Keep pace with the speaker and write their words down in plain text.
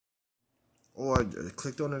Oh, I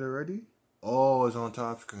clicked on it already? Oh, it's on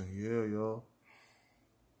top screen. Yeah, y'all.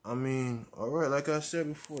 I mean, alright, like I said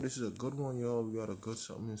before, this is a good one, y'all. We got a good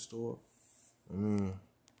something in store. I mean,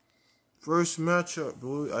 first matchup,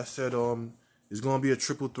 bro. I said it's gonna be a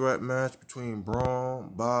triple threat match between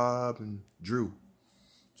Braun, Bob, and Drew.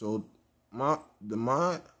 So my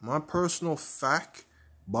personal fact,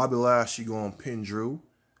 Bobby Lashley gonna pin Drew.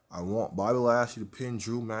 I want Bobby Lashley to pin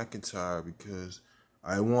Drew McIntyre because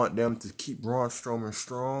I want them to keep Braun Strowman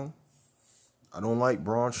strong. I don't like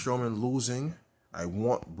Braun Strowman losing. I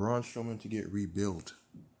want Braun Strowman to get rebuilt.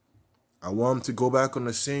 I want him to go back on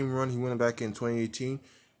the same run he went back in 2018.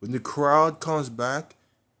 When the crowd comes back,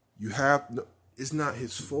 it's not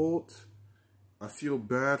his fault. I feel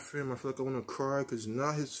bad for him. I feel like I want to cry because it's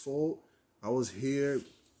not his fault. I was here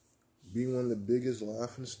being one of the biggest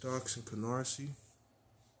laughing stocks in Canarsie.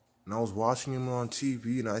 And I was watching him on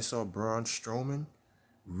TV and I saw Braun Strowman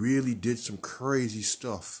really did some crazy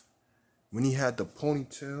stuff. When he had the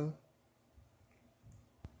ponytail,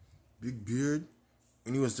 big beard,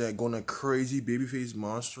 and he was going a crazy babyface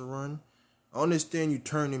monster run. I understand you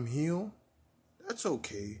turn him heel. That's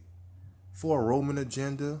okay. For a Roman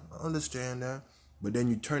agenda, I understand that. But then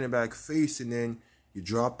you turn it back face and then you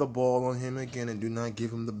drop the ball on him again and do not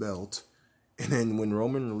give him the belt. And then when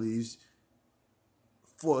Roman leaves,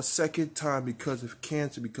 for a second time because of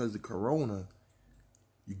cancer, because of the corona,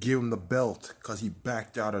 you give him the belt because he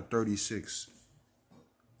backed out at 36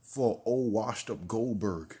 for old washed up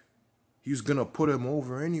Goldberg. He was going to put him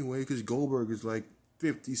over anyway because Goldberg is like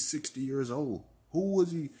 50, 60 years old. Who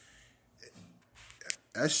was he?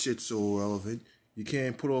 That shit's so irrelevant. You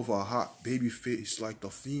can't put over a hot baby face like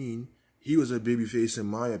The Fiend. He was a baby face in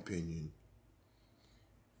my opinion.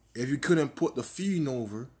 If you couldn't put The Fiend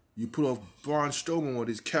over, you put off Braun Strowman when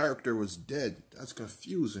his character was dead. That's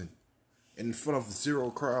confusing. In front of zero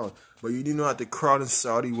crowd. But you didn't know that the crowd in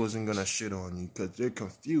Saudi wasn't going to shit on you because they're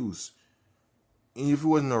confused. And if it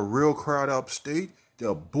wasn't a real crowd upstate,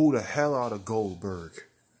 they'll boo the hell out of Goldberg.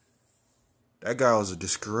 That guy was a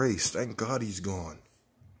disgrace. Thank God he's gone.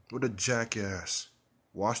 What a jackass.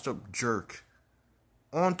 Washed up jerk.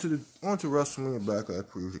 On to WrestleMania Backlash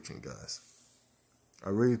prediction, guys. I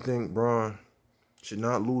really think Braun should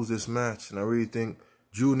not lose this match. And I really think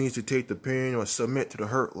Drew needs to take the pin or submit to the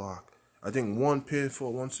Hurt Lock. I think one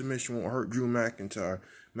pinfall, one submission won't hurt Drew McIntyre.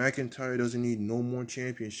 McIntyre doesn't need no more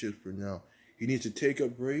championships for now. He needs to take a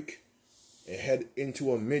break and head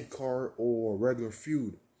into a mid-card or a regular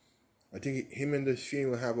feud. I think him and The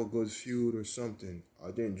Fiend will have a good feud or something.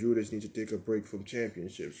 I think Drew just needs to take a break from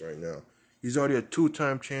championships right now. He's already a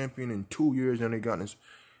two-time champion in 2 years and they got this.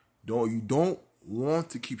 You don't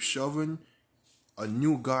want to keep shoving a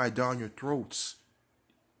new guy down your throats.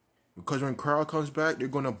 Because when crowd comes back, they're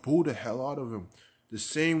going to boo the hell out of him. The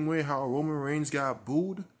same way how Roman Reigns got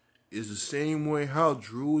booed is the same way how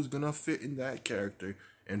Drew is going to fit in that character.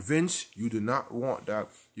 And Vince, you do not want that.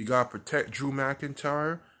 You got to protect Drew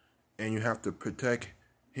McIntyre. And you have to protect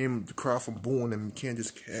him, the crowd from booing him. You can't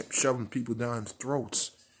just keep shoving people down his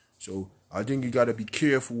throats. So I think you got to be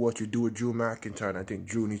careful what you do with Drew McIntyre. And I think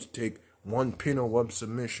Drew needs to take one pin or one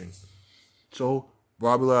submission. So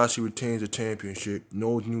Bobby Lashley retains the championship.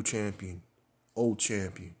 No new champion. Old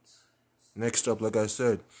champion. Next up, like I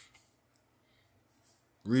said,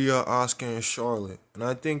 Rhea, Asuka, and Charlotte. And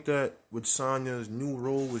I think that with Sonya's new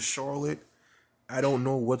role with Charlotte, I don't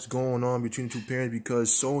know what's going on between the two parents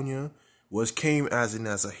because Sonya came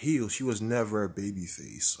as a heel. She was never a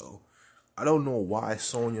babyface. So I don't know why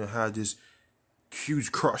Sonya had this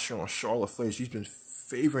huge crush on Charlotte Flair. She's been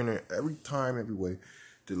favoring her every time, every way.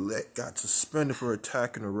 Got suspended for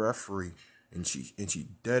attacking a referee, and she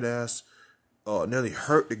dead ass nearly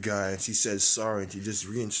hurt the guy, and she said sorry, and she just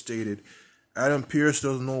reinstated. Adam Pearce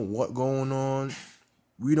doesn't know what's going on.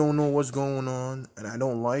 We don't know what's going on, and I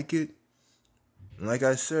don't like it. And like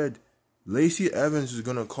I said, Lacey Evans is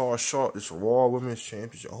gonna call Charlotte this Raw Women's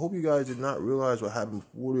Championship. I hope you guys did not realize what happened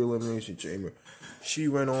before the Elimination Chamber. She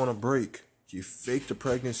went on a break. She faked the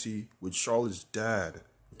pregnancy with Charlotte's dad.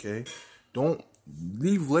 Okay, don't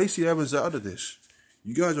leave Lacey Evans out of this.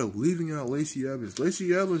 You guys are leaving out Lacey Evans.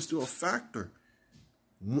 Lacey Evans is still a factor.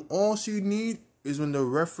 All she need is when the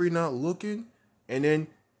referee not looking, and then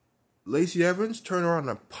Lacey Evans turn around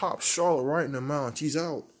and pop Charlotte right in the mouth. She's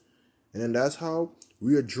out. And then that's how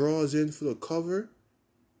Rhea draws in for the cover.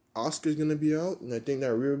 Asuka's going to be out. And I think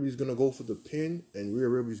that Rhea Ripley's going to go for the pin. And Rhea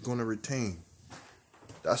Ripley's going to retain.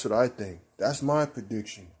 That's what I think. That's my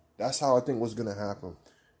prediction. That's how I think what's going to happen.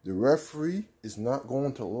 The referee is not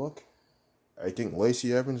going to look. I think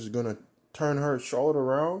Lacey Evans is going to turn her Charlotte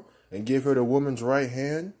around and give her the woman's right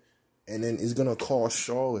hand. And then is going to call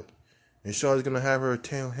Charlotte. and Charlotte's gonna have her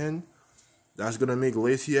tail hen, that's gonna make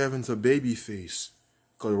Lacey Evans a baby face.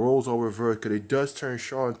 Because roles are reversed, because it does turn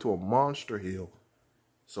Charlotte into a monster heel.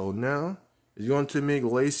 So now, it's going to make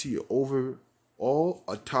Lacey overall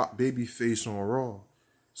a top baby face on Raw.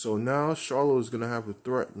 So now, Charlotte is going to have a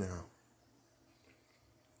threat now.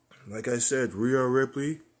 Like I said, Rhea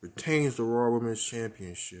Ripley retains the Raw Women's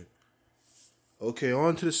Championship. Okay,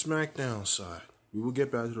 on to the SmackDown side. We will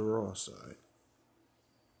get back to the Raw side.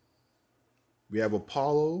 We have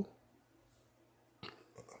Apollo.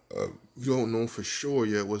 We don't know for sure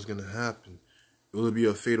yet what's going to happen. Will it be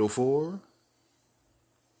a Fatal 4?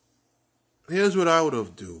 Here's what I would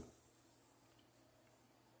have do.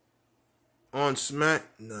 On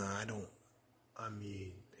I don't. I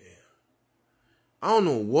mean, damn. I don't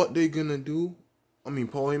know what they're going to do. I mean,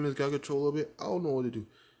 Paul Heyman's got control of it. I don't know what to do.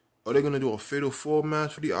 Are they going to do a Fatal 4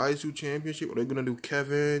 match for the IC Championship? Are they going to do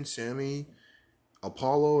Kevin, Sammy,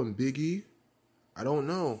 Apollo, and Big E? I don't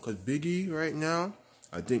know. Because Big E right now,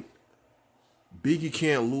 I think Big E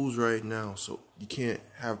can't lose right now. So you can't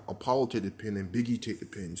have Apollo take the pin and Big E take the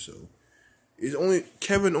pin. So it's only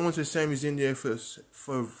Kevin Owens and Sammy's in there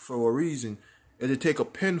for a reason. And to take a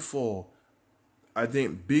pinfall, I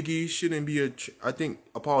think Big E shouldn't be I think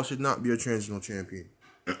Apollo should not be a transitional champion.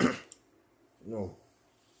 No.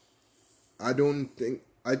 I think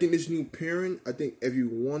this new pairing, I think if you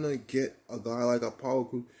want to get a guy like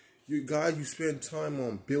Apollo, you spend time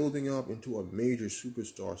on building up into a major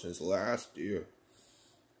superstar since last year.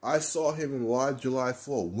 I saw him in Live July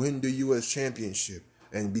 4 win the U.S. Championship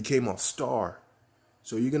and became a star.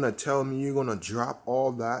 So you're going to tell me you're going to drop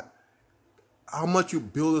all that? How much you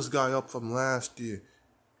build this guy up from last year?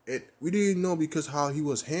 We didn't know because how he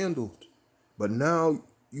was handled. But now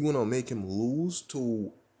you want to make him lose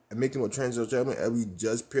and make him a transitional champion and we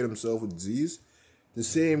just paired himself with Z's? The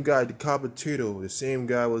same guy, the Capitito, the same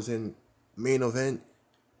guy was in main event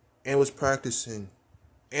and was practicing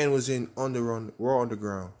and was in Raw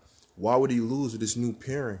Underground. Why would he lose to this new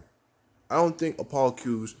pairing? I don't think Apollo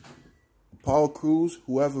Crews,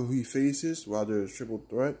 whoever he faces, whether it's triple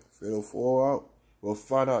threat, fatal fallout, we'll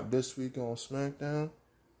find out this week on SmackDown.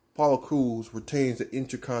 Apollo Crews retains the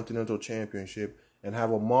Intercontinental Championship and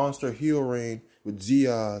have a monster heel reign with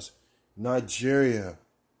Ziaz, Nigeria.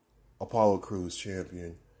 Apollo Crews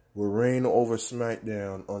champion will reign over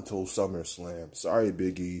SmackDown until SummerSlam. Sorry,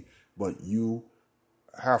 Big E, but you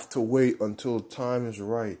have to wait until time is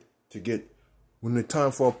right to get. When the time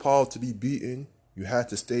for Apollo to be beaten, you have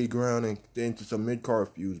to stay ground and get into some mid-card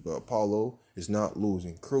feuds. But Apollo is not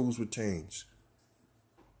losing. Crews retains.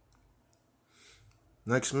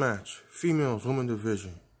 Next match, females women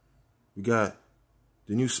division. We got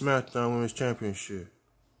the new SmackDown Women's Championship.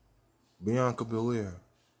 Bianca Belair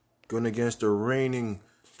going against the reigning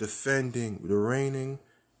SmackDown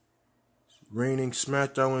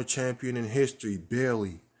Women's Champion in history,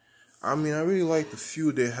 Bayley. I mean, I really like the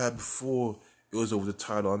feud they had before it was over the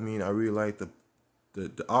title. I mean, I really like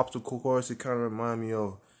the obstacle course. It kind of reminded me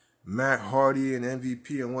of Matt Hardy and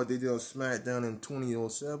MVP and what they did on SmackDown in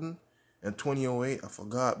 2007 and 2008. I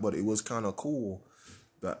forgot, but it was kind of cool.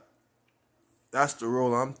 That's the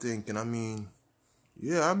role I'm thinking. I mean,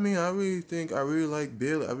 yeah, I really like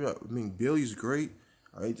Bayley. I mean, Bayley's great.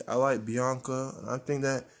 I like Bianca. And I think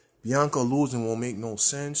that Bianca losing won't make no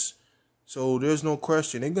sense. So there's no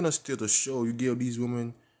question. They're going to steal the show. You give these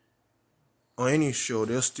women on any show,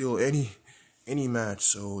 they'll steal any match.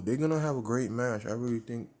 So they're going to have a great match. I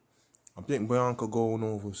think Bianca going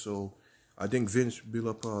over. So I think Vince built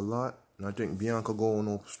up her a lot. And I think Bianca going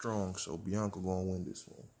over strong. So Bianca going to win this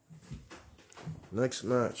one. Next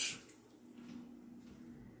match.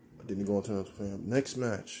 I didn't go into another fan. Next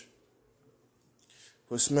match.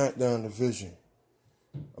 For SmackDown division.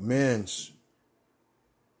 A man's,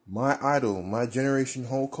 my idol, my generation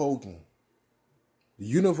Hulk Hogan. The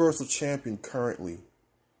Universal Champion currently.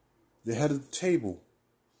 The head of the table.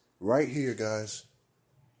 Right here, guys.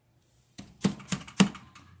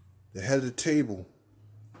 The head of the table.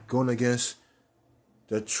 Going against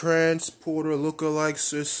the transporter lookalike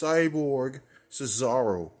Cyborg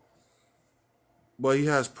Cesaro. But he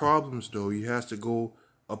has problems, though. He has to go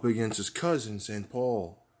up against his cousin, St.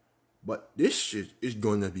 Paul. But this shit is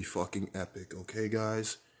going to be fucking epic, okay,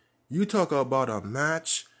 guys? You talk about a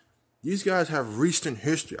match. These guys have recent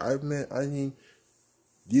history. I mean,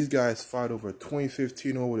 these guys fought over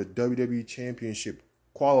 2015 over the WWE Championship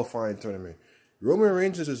qualifying tournament. Roman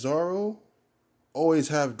Reigns and Cesaro always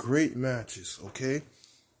have great matches, okay?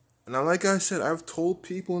 And like I said, I've told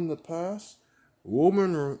people in the past,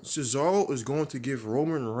 Cesaro is going to give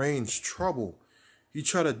Roman Reigns trouble. He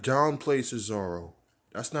tried to downplay Cesaro.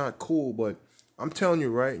 That's not cool, but I'm telling you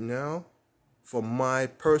right now, from my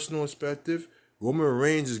personal perspective, Roman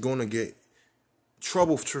Reigns is going to get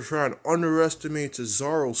trouble for trying to underestimate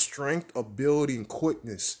Cesaro's strength, ability, and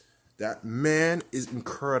quickness. That man is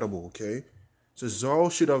incredible, okay? Cesaro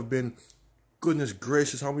should have been, goodness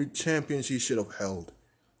gracious, how many champions he should have held.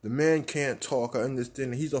 The man can't talk, I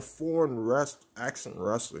understand. He's a foreign accent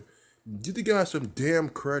wrestler. Give the guy some damn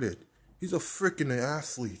credit. He's a freaking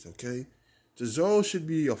athlete, okay? Cesaro should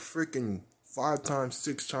be a freaking 5-time,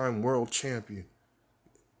 6-time world champion.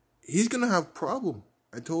 He's going to have a problem.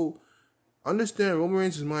 Understand Roman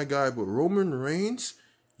Reigns is my guy, but Roman Reigns,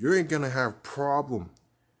 you ain't going to have problem.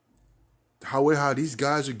 How these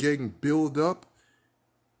guys are getting built up,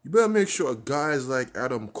 you better make sure guys like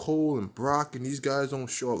Adam Cole and Brock and these guys don't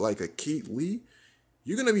show up like a Keith Lee.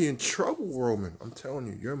 You're going to be in trouble, Roman. I'm telling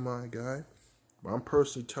you, you're my guy. But I'm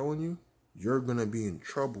personally telling you, you're going to be in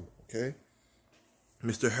trouble, okay?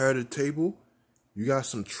 Mr. Head of the Table, you got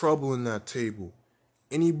some trouble in that table.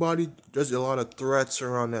 Anybody, there's a lot of threats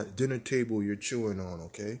around that dinner table you're chewing on,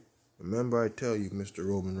 okay? Remember I tell you, Mr.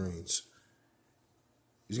 Roman Reigns.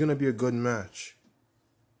 It's going to be a good match.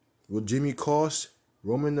 Will Jimmy cost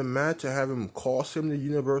Roman the match to have him cost him the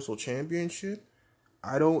Universal Championship?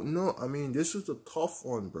 I don't know. I mean, this is a tough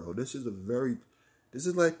one, bro. This is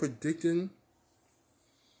like predicting.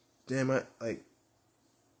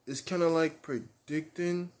 It's kind of like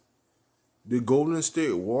predicting the Golden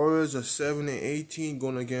State Warriors are 7-18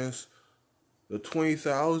 going against the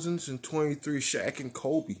 20,000s and 23 Shaq and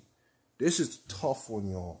Kobe. This is a tough one,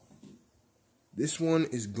 y'all. This one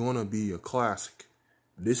is going to be a classic.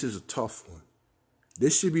 This is a tough one.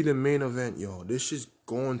 This should be the main event, y'all. This is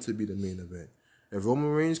going to be the main event. If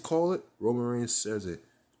Roman Reigns call it, Roman Reigns says it.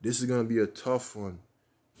 This is going to be a tough one.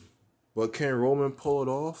 But can Roman pull it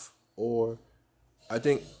off? Or I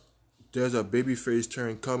think there's a babyface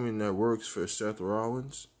turn coming that works for Seth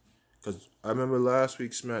Rollins. Because I remember last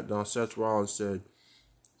week's SmackDown, Seth Rollins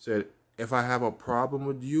said, if I have a problem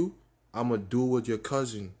with you, I'm going to do it with your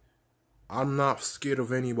cousin. I'm not scared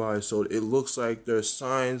of anybody. So it looks like there's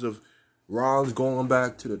signs of Rollins going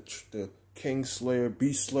back to the Kingslayer,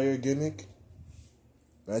 Beast Slayer gimmick.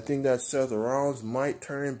 I think that Seth Rollins might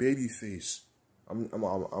turn babyface. I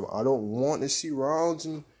don't want to see Rollins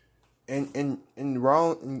and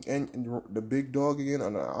Rollins and the big dog again.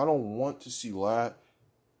 And I don't want to see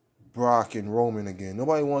Brock and Roman again.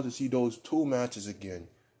 Nobody wants to see those two matches again.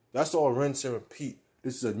 That's all rinse and repeat.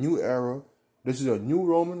 This is a new era. This is a new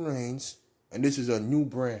Roman Reigns. And this is a new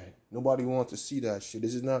brand. Nobody wants to see that shit.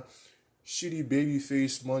 This is not shitty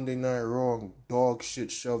babyface Monday Night Raw dog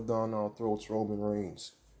shit shoved down our throats Roman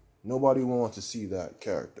Reigns. Nobody wants to see that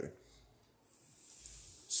character.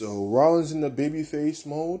 So Rollins in the babyface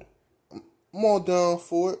mode, I'm all down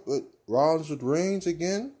for it. But Rollins with Reigns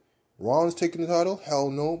again? Rollins taking the title?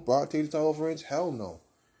 Hell no. Brock taking the title of Reigns? Hell no.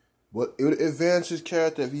 But it would advance his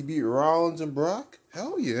character if he beat Rollins and Brock?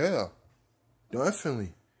 Hell yeah.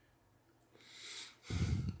 Definitely.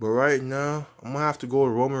 But right now, I'm going to have to go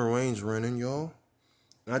with Roman Reigns running, y'all.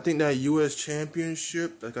 And I think that U.S.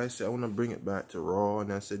 Championship, like I said, I want to bring it back to Raw.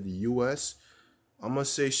 And I said the U.S. I'm going to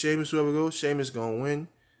say Sheamus, whoever goes, Sheamus going to win.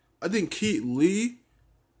 I think Keith Lee,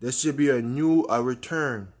 there should be a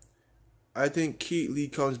return. I think Keith Lee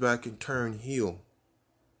comes back and turn heel.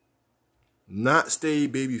 Not stay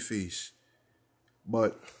babyface.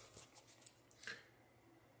 But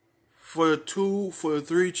for the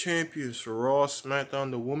 3 champions for Raw,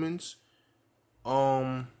 SmackDown, the women's,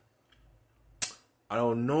 I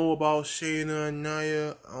don't know about Shayna and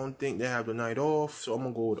Nia. I don't think they have the night off, so I'm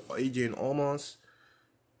gonna go with AJ and Omos.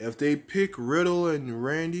 If they pick Riddle and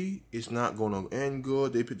Randy, it's not gonna end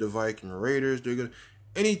good. They pick the Viking Raiders.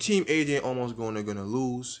 Any team AJ and Omos going, they're gonna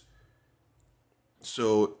lose.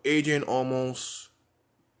 So AJ and Omos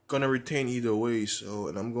gonna retain either way. So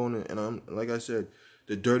I'm like I said,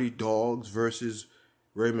 the Dirty Dogs versus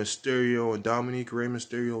Rey Mysterio and Dominic, Rey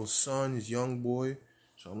Mysterio's son, his young boy.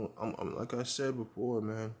 So I'm like I said before,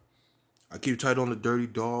 man. I keep tight on the Dirty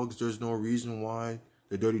Dogs. There's no reason why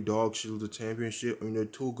the Dirty Dogs should lose the championship. I mean, they're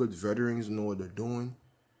 2 good veterans and know what they're doing.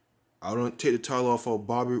 I don't take the title off of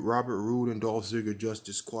Robert Roode and Dolph Ziggler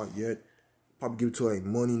just quite yet. Probably give it to like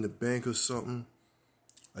Money in the Bank or something.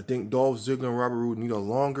 I think Dolph Ziggler and Robert Roode need a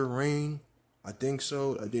longer reign. I think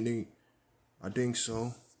so. I think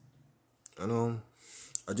so.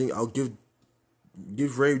 I think I'll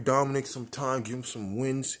give Ray Dominic some time, give him some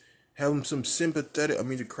wins, have him some sympathetic. I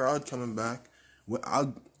mean, the crowd coming back.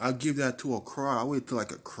 Well, I'll give that to a crowd. I'll wait till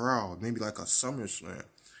like a crowd, maybe like a SummerSlam.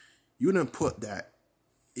 You didn't put that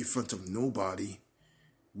in front of nobody.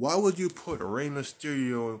 Why would you put Rey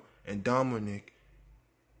Mysterio and Dominic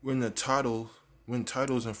win the title win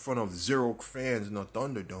titles in front of 0 fans in the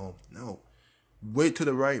Thunderdome. No. Wait till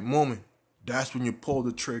the right moment. That's when you pull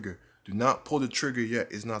the trigger. Do not pull the trigger yet.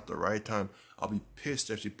 It's not the right time. I'll be pissed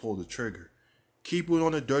if you pull the trigger. Keep it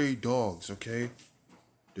on the Dirty Dogs, okay?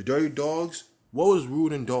 The Dirty Dogs, what was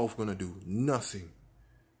Rude and Dolph going to do? Nothing.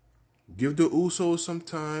 Give the Usos some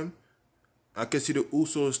time. I can see the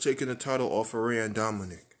Usos taking the title off of Rey and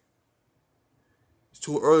Dominic. It's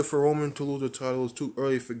too early for Roman to lose the title. It's too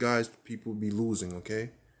early for people to be losing,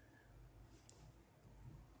 okay?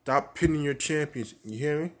 Stop pinning your champions. You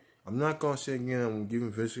hear me? I'm not going to say again, I'm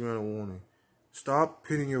giving Vince McMahon a warning. Stop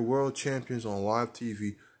pinning your world champions on live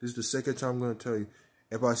TV. This is the second time I'm going to tell you.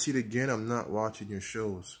 If I see it again, I'm not watching your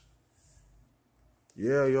shows.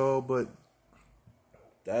 Yeah, y'all, but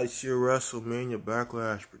that's your WrestleMania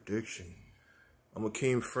Backlash prediction. I'm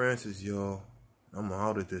Akeem Francis, y'all. I'm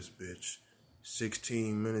out of this bitch.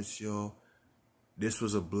 16 minutes, y'all. This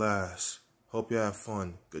was a blast. Hope you have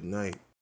fun. Good night.